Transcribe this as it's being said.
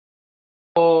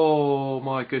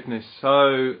my goodness.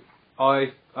 So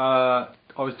I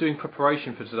was doing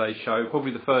preparation for today's show,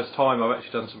 probably the first time I've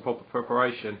actually done some proper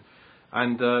preparation,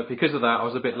 and because of that I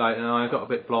was a bit late and I got a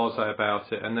bit blasé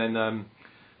about it, and then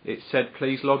it said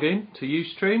please log in to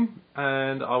Ustream,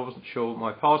 and I wasn't sure what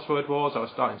my password was. I was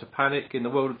starting to panic. In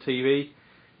the world of TV,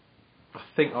 I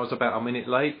think I was about a minute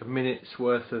late, a minute's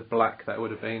worth of black that would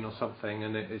have been or something,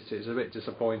 and it's a bit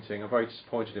disappointing. I'm very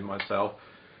disappointed in myself.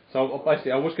 So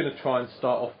basically I was going to try and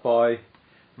start off by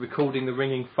recording the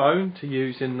ringing phone to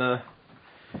use in the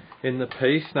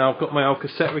piece. Now I've got my old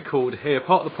cassette recorder here.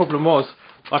 Part of the problem was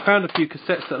I found a few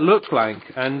cassettes that look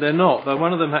blank, and they're not. Though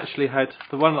one of them actually had,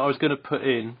 the one that I was going to put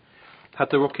in had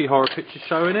the Rocky Horror Picture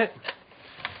Show in it,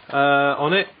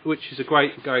 on it, which is a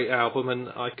great album, and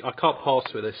I can't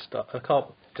pass with this stuff. I can't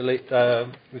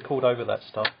record over that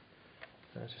stuff.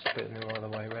 Let's just put it the other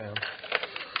way around.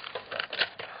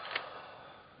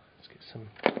 Let's get some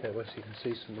where so you can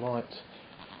see some light.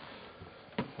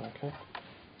 Okay.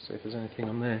 See if there's anything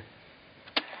on there.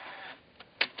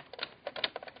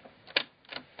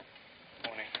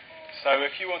 Morning. So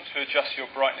if you want to adjust your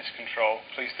brightness control,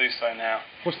 please do so now.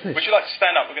 What's this? Would you like to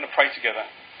stand up? We're going to pray together.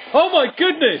 Oh my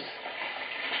goodness!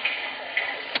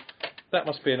 That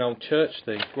must be an old church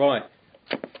thing. Right.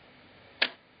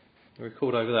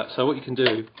 Record over that. So what you can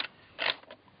do...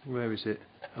 Where is it?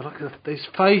 Oh, look, it's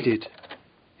faded.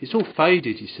 It's all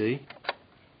faded, you see.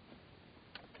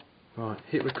 Right,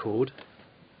 hit record.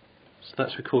 So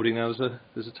that's recording now.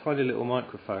 There's a tiny little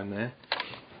microphone there.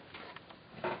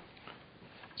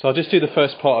 So I'll just do the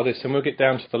first part of this and we'll get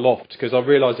down to the loft, because I'm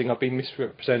realising I've been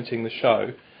misrepresenting the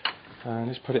show. And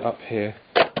let's put it up here.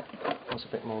 That's a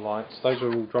bit more light. So those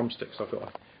are all drumsticks I've got.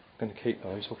 I'm going to keep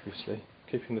those, obviously.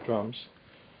 Keeping the drums.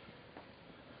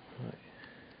 Right.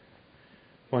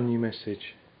 One new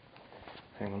message.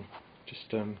 Hang on.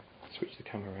 Just switch the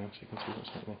camera around so you can see what's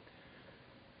happening.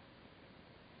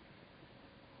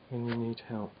 When you need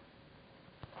help.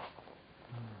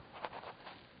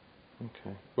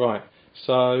 Okay. Right.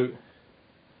 So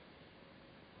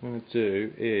what I'm going to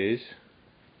do is...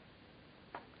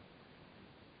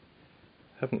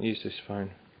 haven't used this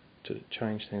phone to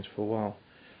change things for a while.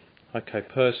 Okay,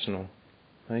 personal.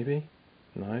 Maybe?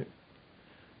 No.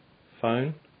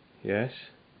 Phone? Yes.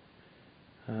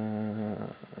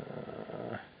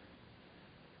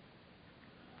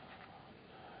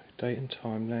 Date and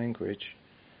time, language,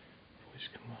 voice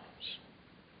commands.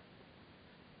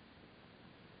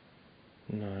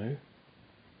 No.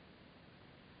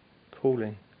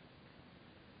 Calling.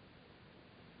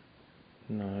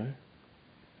 No.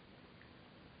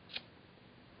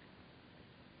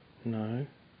 No.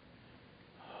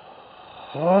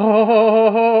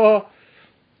 Oh!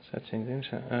 Settings.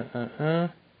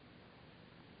 Applications.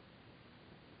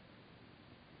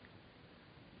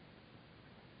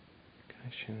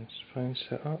 Phone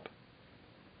setup.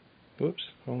 Whoops,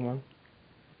 wrong one.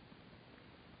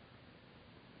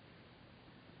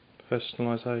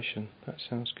 Personalisation. That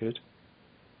sounds good.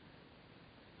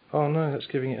 Oh no, that's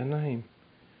giving it a name.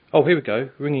 Oh, here we go.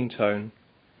 Ringing tone.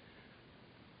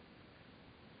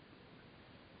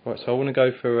 Right, so I want to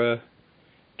go for a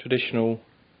traditional...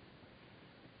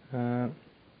 oh,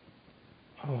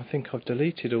 I think I've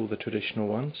deleted all the traditional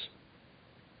ones.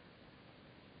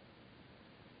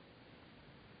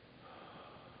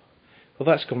 Well,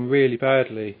 that's gone really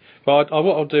badly. But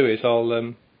what I'll do is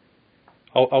I'll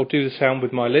do the sound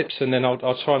with my lips, and then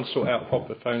I'll try and sort out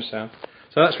proper phone sound.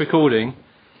 So that's recording.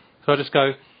 So I just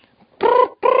go...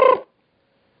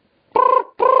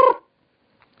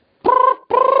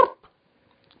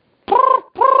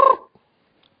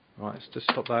 Right, let's just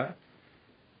stop that.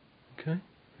 Okay,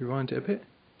 rewind it a bit.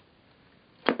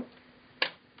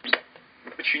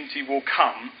 Opportunity will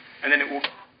come, and then it will go.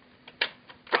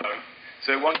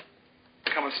 So it won't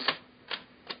come as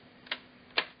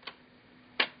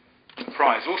a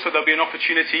surprise. Also, there'll be an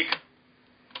opportunity.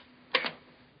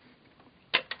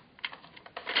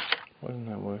 Why isn't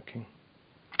that working?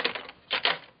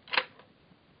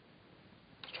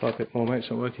 Let's try a bit more, mate. It's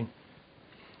not working.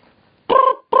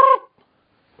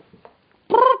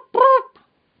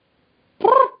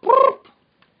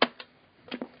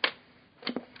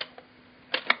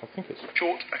 I think it's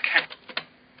short account.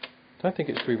 I don't think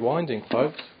it's rewinding,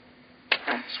 folks.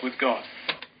 Accounts with God.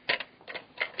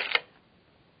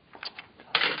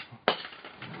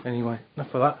 Anyway,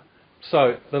 enough of that.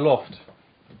 So, the loft.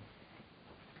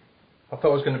 I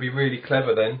thought I was going to be really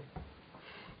clever then.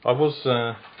 I was...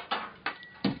 I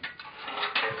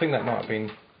think that might have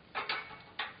been...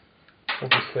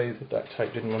 Obviously, that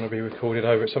tape didn't want to be recorded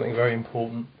over. It's something very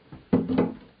important.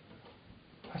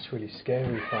 That's really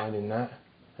scary finding that.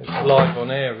 It's live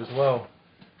on air as well.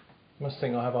 must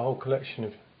think I have a whole collection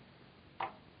of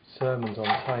sermons on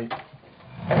tape.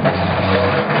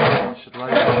 I should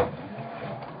label it.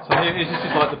 So here, this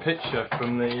is like the picture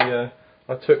from the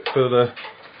I took for the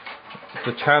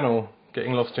channel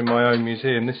Getting Lost in My Own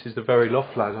Museum. This is the very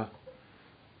loft ladder.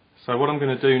 So what I'm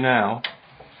going to do now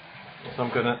is I'm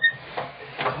going to...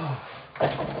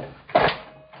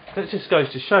 That just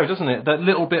goes to show, doesn't it? That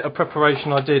little bit of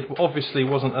preparation I did obviously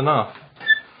wasn't enough.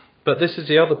 But this is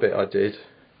the other bit I did.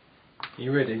 Are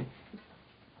you ready?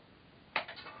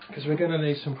 Because we're going to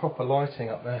need some proper lighting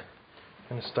up there.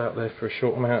 I'm going to stay up there for a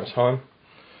short amount of time.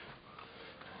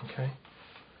 Okay.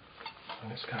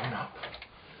 And it's going up.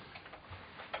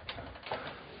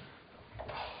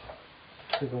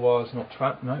 See the wire's not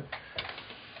trapped, no.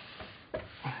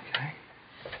 Okay.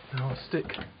 Now I'll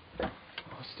stick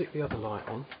the other light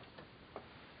on.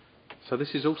 So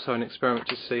this is also an experiment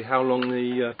to see how long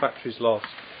the batteries last.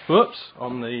 Whoops!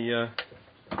 On the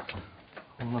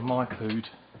MyPood.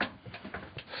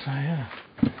 So yeah.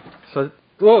 So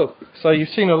whoa! So you've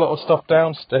seen a lot of stuff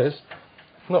downstairs.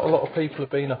 Not a lot of people have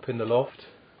been up in the loft.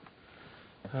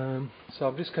 So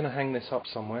I'm just going to hang this up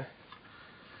somewhere.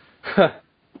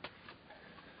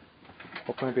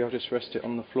 Or maybe I'll just rest it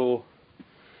on the floor.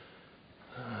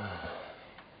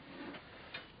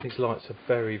 These lights are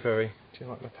very, very... Do you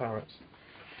like my parrots?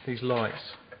 These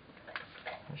lights...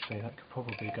 Actually, that could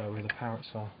probably go where the parrots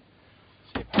are.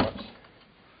 See parrots.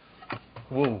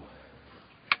 Whoa.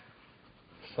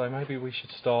 So maybe we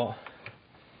should start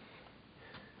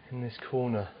in this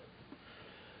corner.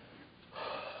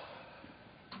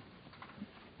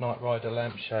 Night Rider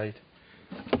lampshade.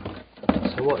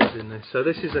 So what is in this? So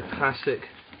this is a classic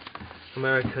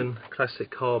American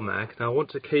classic car mag. Now I want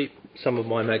to keep some of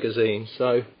my magazines,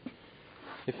 so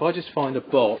if I just find a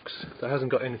box that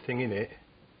hasn't got anything in it,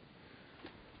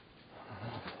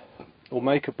 or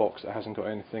make a box that hasn't got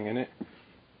anything in it.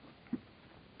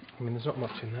 I mean, there's not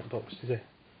much in that box, is there?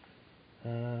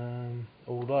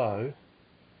 Although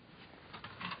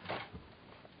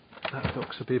that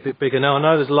box will be a bit bigger. Now I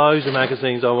know there's loads of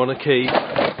magazines I want to keep.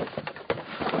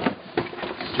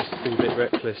 It's just to be a bit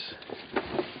reckless.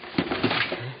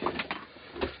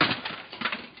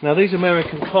 Now these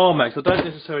American car mags I don't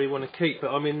necessarily want to keep,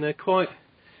 but I mean they're quite,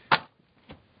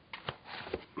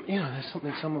 you know, there's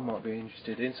something someone might be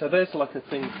interested in. So there's like a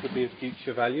thing that could be of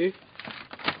future value.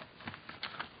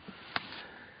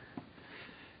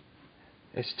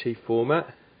 ST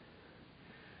format.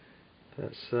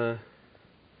 That's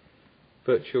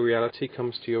virtual reality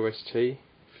comes to your ST.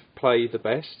 Play the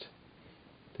best.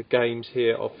 The games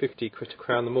here are 50 to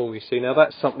crown them all. You see, now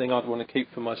that's something I'd want to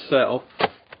keep for myself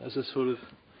as a sort of.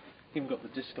 Even got the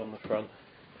disc on the front.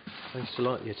 I used to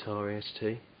like the Atari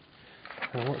ST.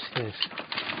 Now what's this?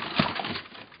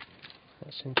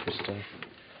 That's interesting.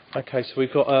 Okay, so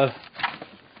we've got a.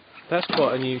 That's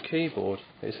quite a new keyboard.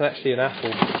 It's actually an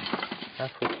Apple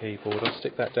keyboard. I'll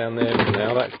stick that down there for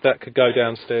now. That could go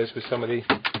downstairs with some of the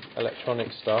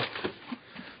electronic stuff.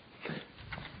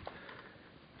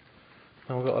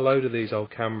 And we've got a load of these old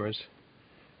cameras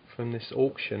from this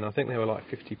auction. I think they were like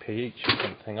 50p each or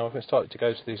something. I've started to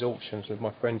go to these auctions with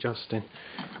my friend Justin.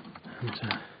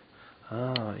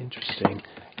 And, interesting.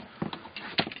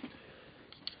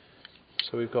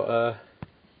 So we've got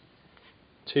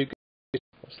two.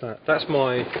 What's that? That's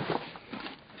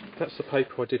the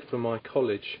paper I did for my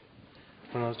college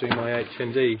when I was doing my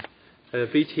HND.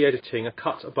 VT editing, a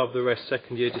cut above the rest,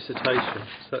 second year dissertation.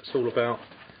 So that's all about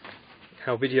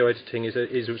how video editing is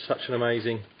such an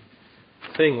amazing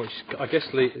thing, which I guess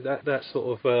that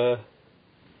sort of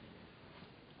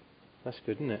that's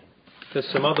good, isn't it? There's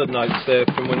some other notes there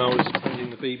from when I was attending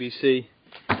the BBC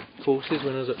courses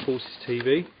when I was at Forces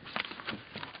TV.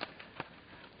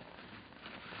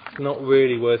 Not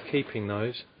really worth keeping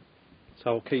those,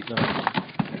 so I'll keep them.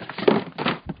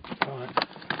 Right.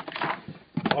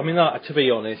 I mean, to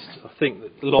be honest, I think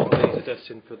that a lot of these are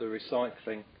destined for the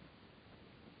recycling.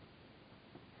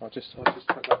 I'll just put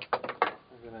that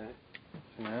over there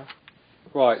for now.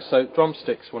 Right, so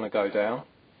drumsticks want to go down.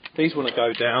 These want to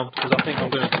go down because I think I'm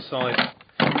going to decide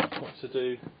what to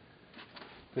do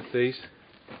with these.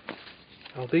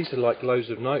 Oh, these are like loads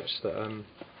of notes that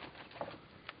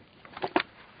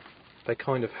they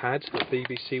kind of had at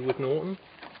BBC Wood Norton.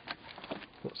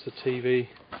 What's the TV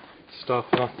stuff?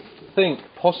 And I think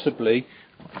possibly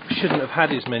we shouldn't have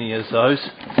had as many as those,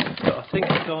 but I think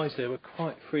the guys there were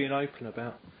quite free and open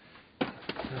about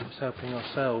us helping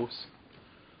ourselves.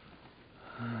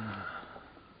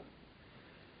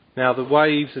 Now the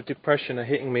waves of depression are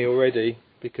hitting me already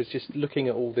because just looking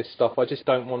at all this stuff, I just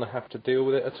don't want to have to deal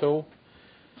with it at all.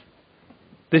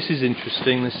 This is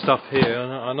interesting, this stuff here,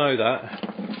 I know that.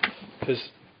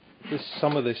 because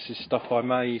some of this is stuff I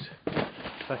made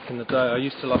back in the day. I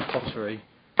used to love pottery.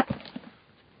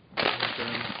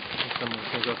 And, some of the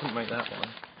things I couldn't make that one.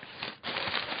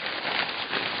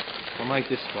 I made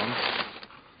this one.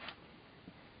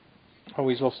 Oh,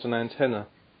 he's lost an antenna.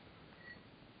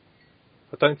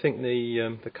 I don't think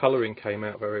the colouring came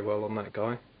out very well on that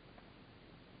guy.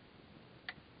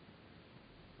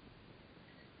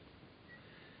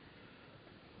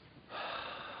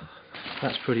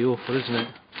 That's pretty awful, isn't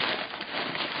it?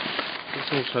 This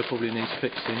also probably needs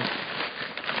fixing.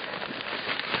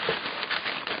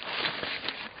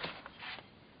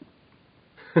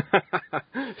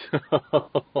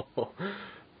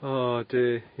 Oh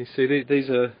dear! You see, these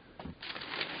are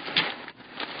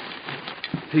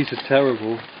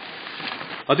terrible.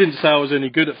 I didn't say I was any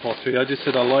good at pottery. I just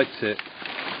said I liked it.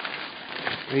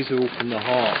 These are all from the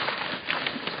heart.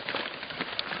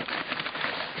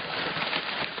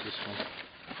 This one.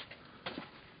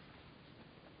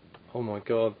 Oh my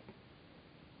god.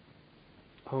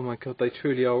 Oh my god, they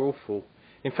truly are awful.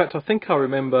 In fact, I think I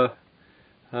remember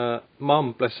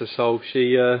Mum, bless her soul,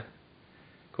 she,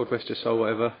 God rest her soul,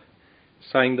 whatever,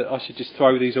 saying that I should just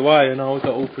throw these away, and I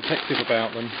got all protective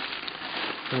about them.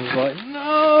 And I was like,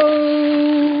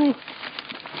 no!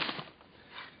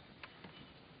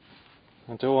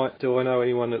 And do I know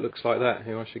anyone that looks like that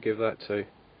who I should give that to?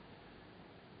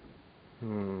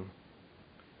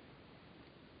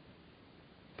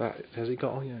 That, has he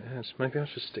got? Oh yeah, it has. Maybe I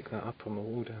should stick that up on the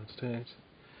wall downstairs.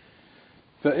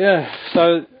 But yeah,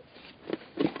 so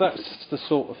that's the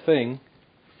sort of thing.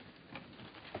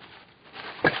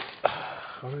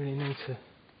 I really need to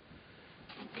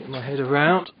get my head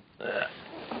around.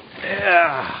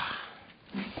 Yeah.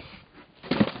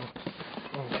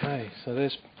 Okay, so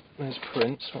there's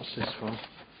prints. What's this one?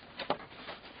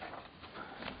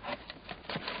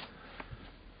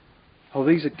 Oh,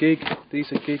 these are gig things.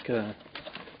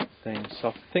 So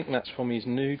I think that's from his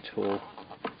nude tour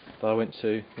that I went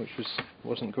to, which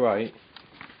wasn't great,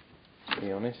 to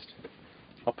be honest.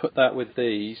 I'll put that with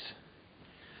these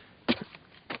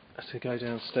to go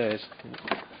downstairs.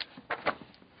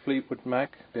 Fleetwood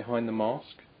Mac, Behind the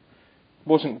Mask.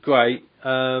 Wasn't great.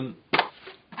 What's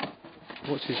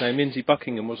his name? Lindsey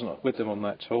Buckingham wasn't with them on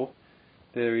that tour.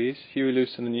 There he is. Huey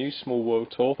Lewis and the News, Small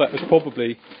World Tour. That was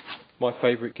probably my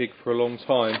favourite gig for a long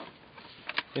time.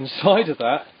 Inside of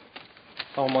that,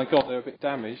 oh my god, they're a bit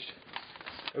damaged.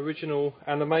 Original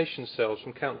animation cells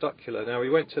from Count Duckula. Now, we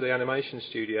went to the animation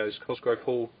studios, Cosgrove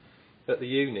Hall, at the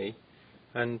uni,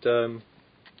 and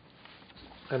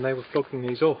they were flogging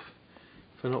these off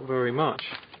for not very much.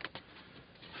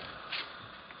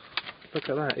 Look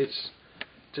at that. It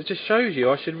just shows you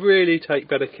I should really take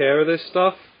better care of this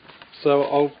stuff.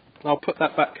 So I'll put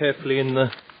that back carefully in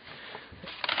the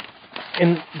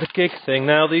gig thing.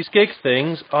 Now, these gig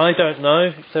things, I don't know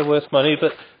if they're worth money,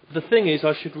 but the thing is,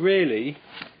 I should really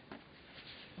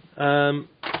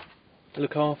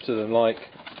look after them,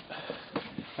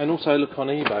 and also look on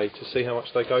eBay to see how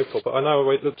much they go for. But I know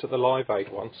I looked at the Live Aid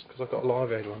ones, because I've got a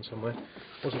Live Aid one somewhere.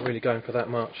 Wasn't really going for that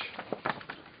much.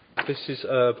 This is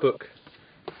a book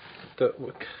that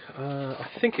I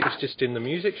think it was just in the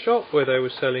music shop where they were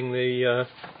selling the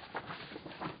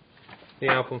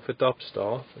album for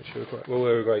Dubstar, which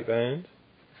were a great band.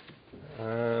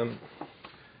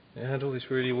 It had all this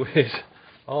really weird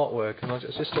artwork, and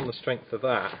just on the strength of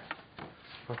that,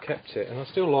 I kept it, and I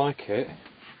still like it.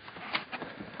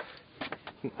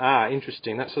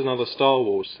 Interesting, that's another Star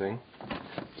Wars thing.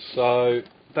 So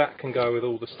that can go with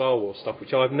all the Star Wars stuff,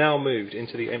 which I've now moved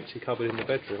into the empty cupboard in the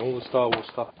bedroom. All the Star Wars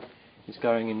stuff is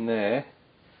going in there.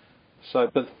 So,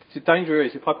 but the danger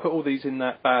is, if I put all these in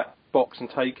that box and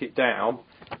take it down,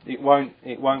 it won't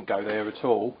go there at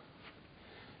all.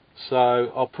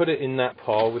 So I'll put it in that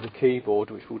pile with the keyboard,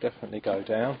 which will definitely go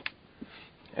down.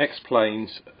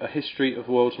 X-Planes, A History of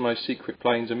the World's Most Secret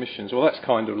Planes and Missions. Well, that's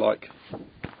kind of like...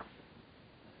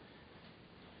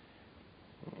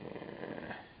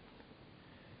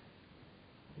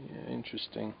 Yeah,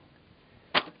 interesting.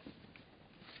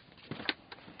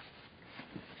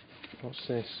 What's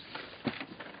this?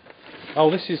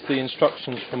 Oh, this is the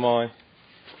instructions for my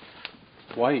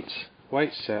weight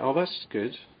set. Oh, that's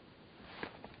good.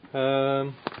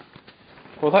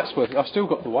 Well, that's worth it. I've still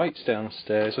got the weights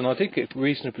downstairs, and I did get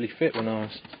reasonably fit when I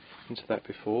was into that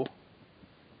before.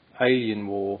 Alien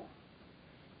War.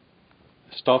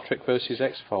 Star Trek versus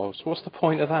X-Files. What's the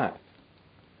point of that?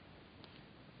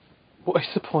 What is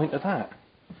the point of that?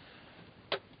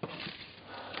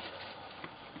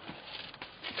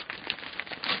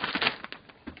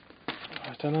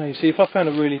 I don't know. You see, if I found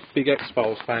a really big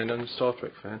X-Files fan and a Star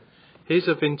Trek fan, here's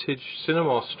a vintage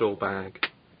cinema store bag.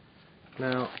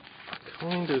 Now,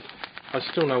 I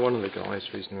still know one of the guys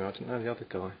reasonably. I don't know the other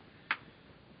guy.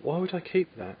 Why would I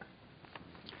keep that?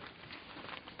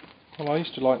 Well, I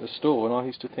used to like the store, and I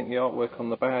used to think the artwork on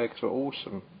the bags were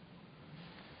awesome.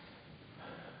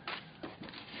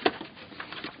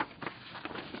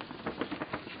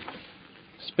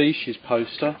 Species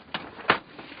poster,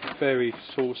 very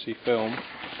saucy film.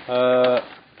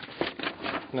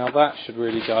 Now that should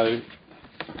really go.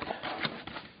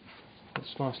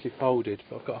 It's nicely folded,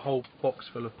 but I've got a whole box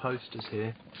full of posters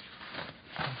here.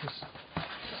 I'll just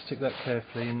stick that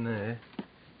carefully in there.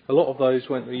 A lot of those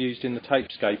were used in the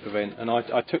Tapescape event, and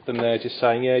I took them there just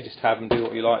saying, yeah, just have them, do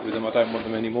what you like with them, I don't want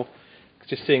them anymore.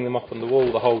 Just seeing them up on the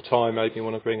wall the whole time made me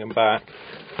want to bring them back.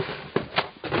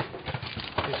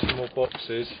 Here's some more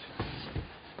boxes,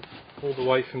 all the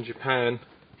way from Japan.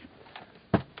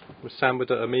 With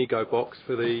Sambada Amigo box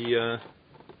for the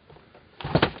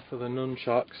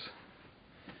nunchucks.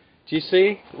 Do you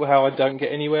see how I don't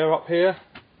get anywhere up here?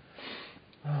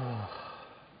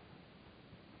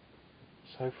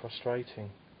 So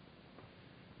frustrating.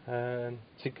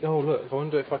 Oh look, I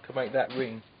wonder if I could make that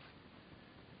ring.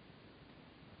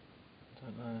 I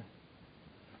don't know.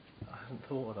 I hadn't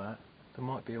thought of that. There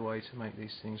might be a way to make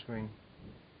these things ring.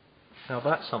 Now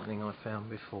that's something I found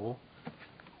before.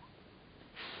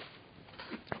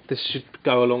 This should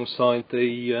go alongside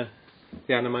the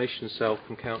animation cell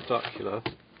from Count Duckula.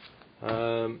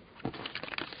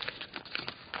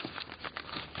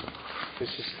 This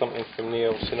is something from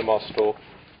Neil Cinema Store.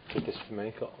 Did this for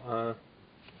me.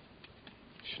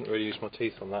 Shouldn't really use my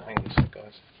teeth on that. Hang on a sec,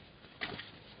 guys.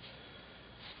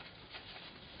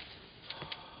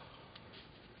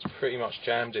 It's pretty much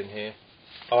jammed in here.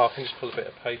 Oh, I can just pull a bit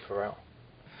of paper out.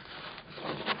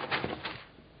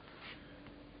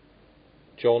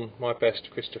 John, my best,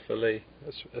 Christopher Lee.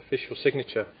 That's official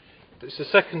signature. It's the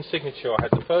second signature I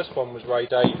had. The first one was Ray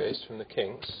Davies from the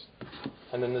Kinks,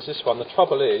 and then there's this one. The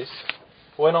trouble is,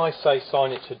 when I say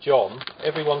sign it to John,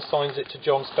 everyone signs it to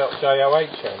John spelt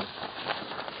John.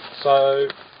 So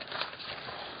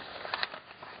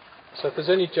if there's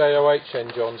any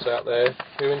John Johns out there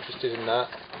who are interested in that,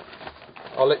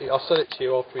 I'll sell it to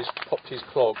you after he's popped his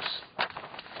clogs,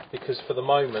 because for the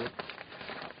moment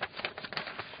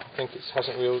I think it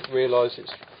hasn't realised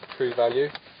its true value.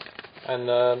 And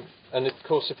of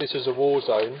course, if this is a war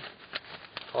zone,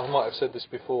 I might have said this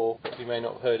before, but you may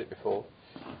not have heard it before.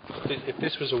 If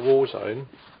this was a war zone,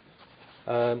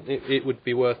 it would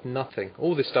be worth nothing.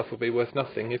 All this stuff would be worth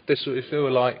nothing. If there were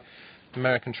like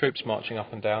American troops marching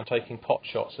up and down, taking pot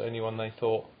shots at anyone they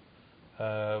thought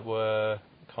were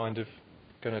kind of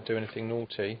going to do anything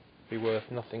naughty, it'd be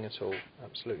worth nothing at all.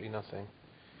 Absolutely nothing.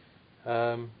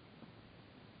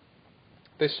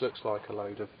 This looks like a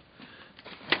load of...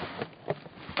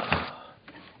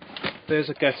 There's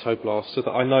a Ghetto Blaster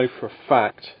that I know for a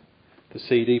fact the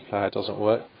CD player doesn't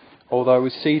work. Although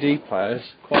with CD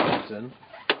players, quite often,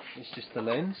 it's just the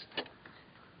lens.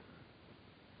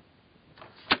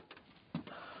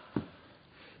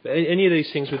 But any of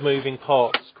these things with moving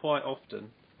parts, quite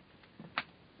often,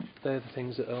 they're the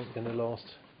things that aren't going to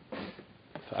last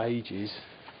for ages.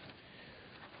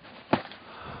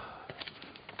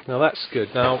 Now that's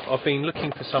good. Now I've been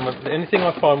looking for anything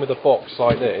I find with a box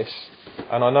like this,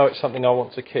 and I know it's something I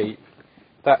want to keep,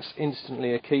 that's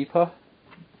instantly a keeper.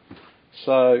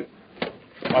 So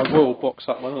I will box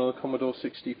up one of the Commodore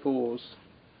 64s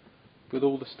with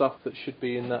all the stuff that should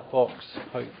be in that box.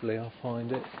 Hopefully I'll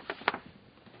find it.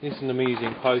 It's an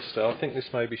amusing poster. I think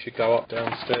this maybe should go up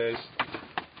downstairs.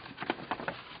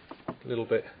 A little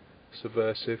bit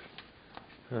subversive.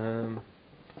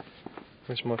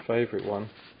 Where's my favourite one?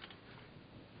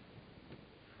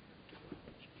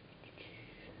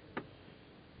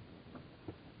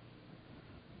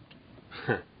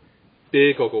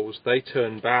 Beer goggles, they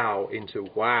turn bow into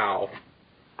wow.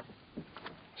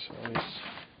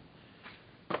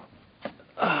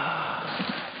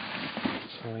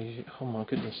 Sorry, oh my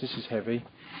goodness, this is heavy.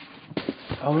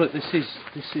 Oh look, this is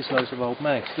loads of old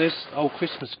mags. There's old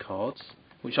Christmas cards,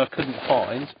 which I couldn't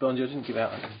find, but I didn't give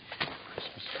out any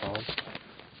Christmas cards.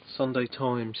 Sunday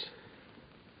Times.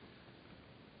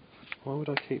 Why would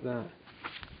I keep that?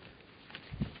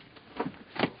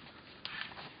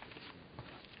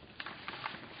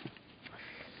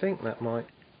 I think that might...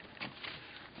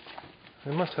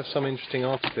 They must have some interesting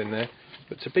article in there,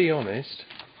 but to be honest,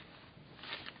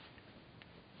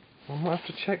 I might have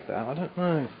to check that, I don't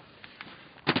know.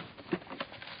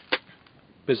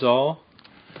 Bizarre.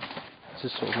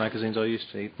 This is sort of magazines I used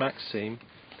to read. Maxim.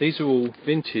 These are all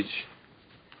vintage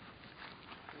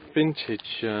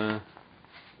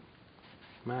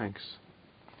mags.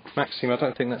 Maxim, I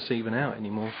don't think that's even out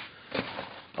anymore.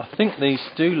 I think these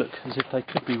do look as if they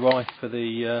could be ripe for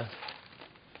the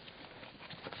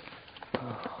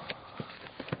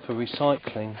for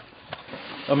recycling.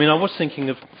 I mean, I was thinking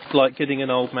of like getting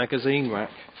an old magazine rack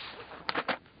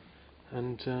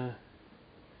and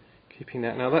keeping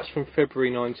that. Now that's from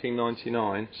February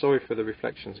 1999. Sorry for the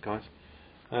reflections, guys.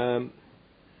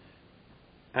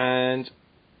 And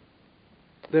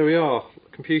there we are.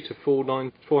 Computer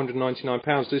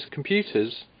 £499. These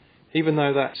computers, even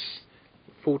though that's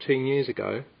 14 years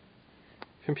ago,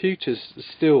 computers are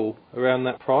still around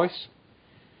that price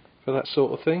for that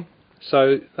sort of thing.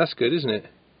 So that's good, isn't it?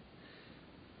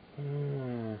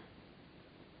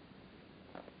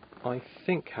 I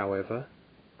think, however,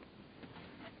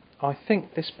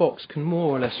 this box can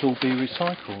more or less all be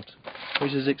recycled,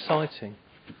 which is exciting.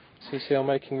 So you see I'm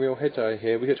making real headway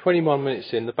here. We've got 21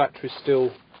 minutes in, the battery's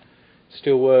still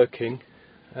working.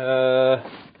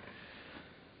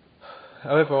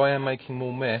 However, I am making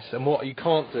more mess, and what you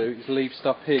can't do is leave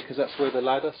stuff here, because that's where the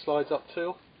ladder slides up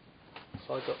to.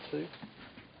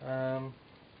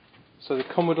 So the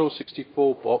Commodore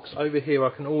 64 box, over here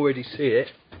I can already see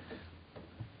it.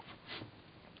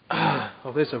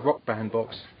 Oh, there's a Rock Band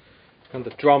box, and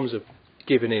the drums have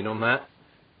given in on that.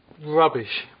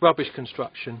 Rubbish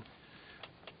construction.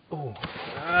 Oh,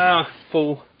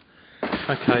 full.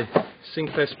 Okay,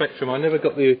 Sinclair Spectrum. I never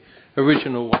got the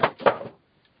original one.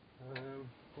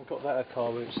 I've got that at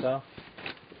car route stuff.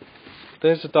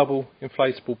 There's a double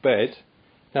inflatable bed.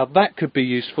 Now that could be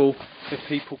useful if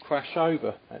people crash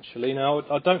over, actually. Now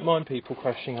I don't mind people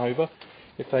crashing over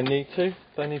if they need to. If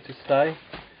they need to stay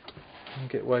and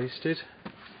get wasted.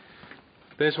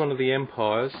 There's one of the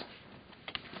Empires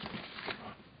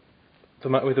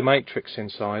with the Matrix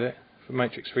inside it, for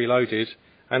Matrix Reloaded,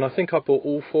 and I think I bought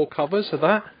all 4 covers of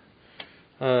that.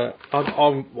 I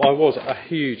was a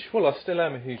huge, well, I still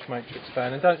am a huge Matrix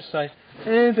fan, and don't say,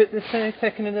 but the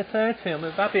second and the third film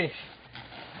are rubbish,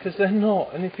 because they're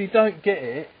not. And if you don't get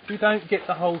it, if you don't get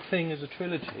the whole thing as a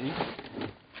trilogy,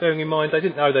 bearing in mind they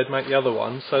didn't know they'd make the other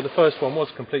one, so the first one was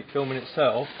a complete film in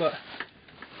itself, but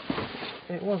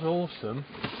it was awesome.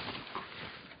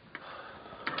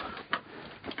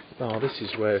 Oh, this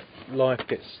is where life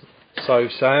gets so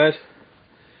sad.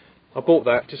 I bought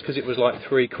that just because it was like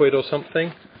 £3 or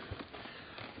something.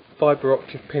 Fibre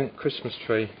optic pink Christmas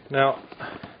tree. Now,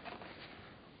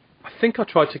 I think I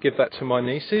tried to give that to my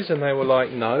nieces and they were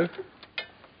like, no.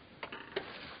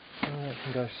 I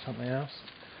can go to something else.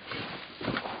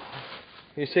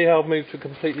 You see how I've moved to a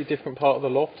completely different part of the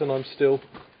loft and I'm still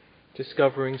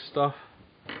discovering stuff.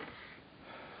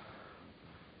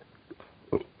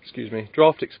 Excuse me.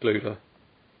 Draft excluder.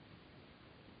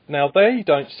 Now they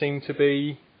don't seem to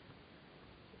be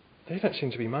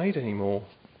made anymore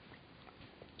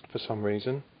for some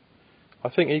reason. I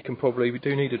think we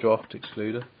do need a draft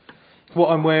excluder. What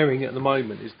I'm wearing at the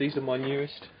moment is, these are my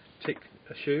newest Tick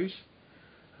shoes,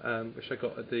 which I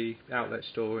got at the outlet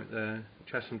store at the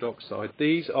Chatham Dockside.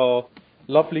 These are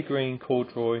lovely green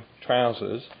corduroy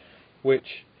trousers,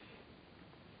 which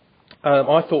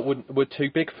I thought were too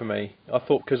big for me. I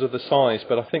thought because of the size,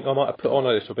 but I think I might have put on a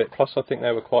little bit. Plus, I think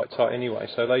they were quite tight anyway,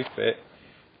 so they fit.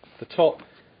 The top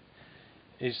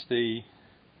is the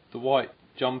white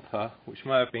jumper, which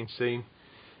may have been seen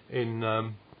in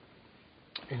some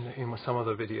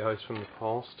other videos from the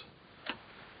past.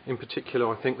 In particular,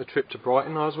 I think the trip to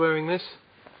Brighton, I was wearing this.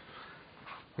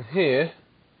 And here,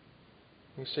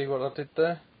 you see what I did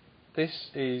there?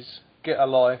 This is Get a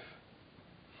Life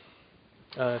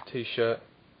t-shirt,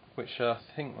 which I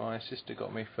think my sister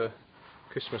got me for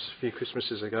Christmas a few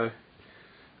Christmases ago,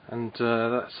 and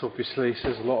that's obviously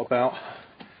says a lot about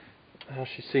how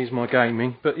she sees my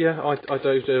gaming. But yeah, I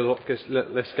do a lot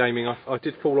less gaming. I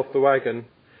did fall off the wagon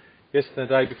yesterday, the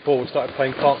day before. We started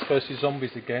playing Plants vs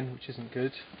Zombies again, which isn't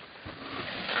good.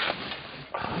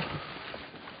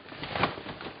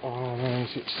 Oh no,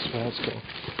 it's getting...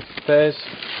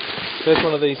 There's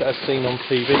one of these as seen on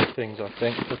TV things, I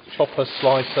think. The chopper,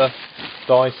 slicer,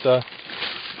 dicer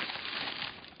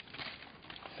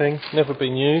thing. Never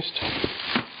been used.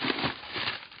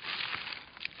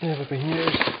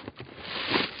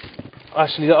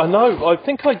 Actually, I know. I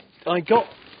think I got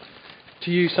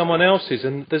to use someone else's,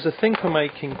 and there's a thing for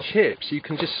making chips. You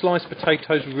can just slice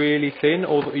potatoes really thin,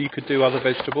 or you could do other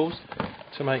vegetables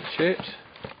to make chips.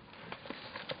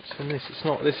 So this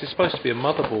is supposed to be a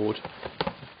motherboard.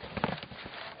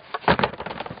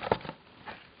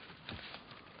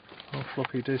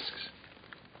 Floppy disks.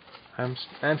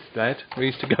 Amstrad. We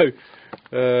used to go.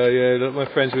 Yeah, my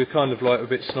friends were kind of like a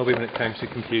bit snobby when it came to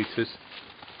computers,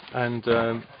 and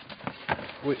they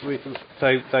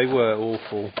were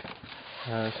awful.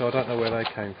 So I don't know where they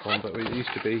came from, but it used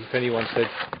to be, if anyone said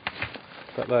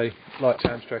that they liked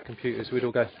Amstrad computers, we'd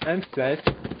all go, Amstrad.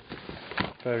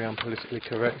 Very unpolitically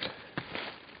correct.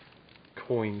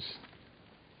 Coins.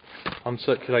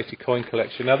 Uncirculated coin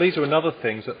collection. Now these are another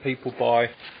things that people buy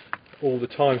all the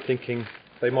time thinking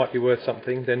they might be worth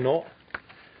something. They're not.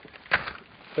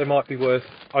 They might be worth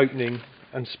opening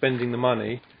and spending the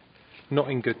money. Not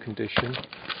in good condition.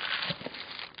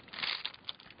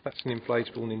 That's an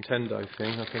inflatable Nintendo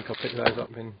thing. I think I picked those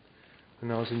up when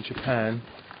I was in Japan.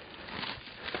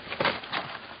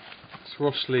 It's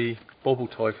Ross Lee Bobble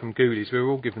Toy from Ghoulies. We were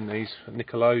all given these at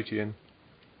Nickelodeon.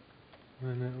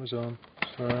 And that was on.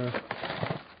 So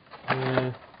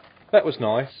yeah, that was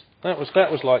nice. That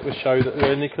was like the show that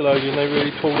Nickelodeon, they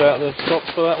really pulled out the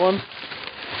stops for that one.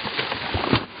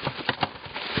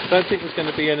 Don't think there's going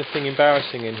to be anything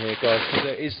embarrassing in here, guys, because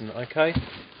there isn't, okay?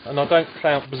 And I don't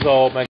clout Bizarre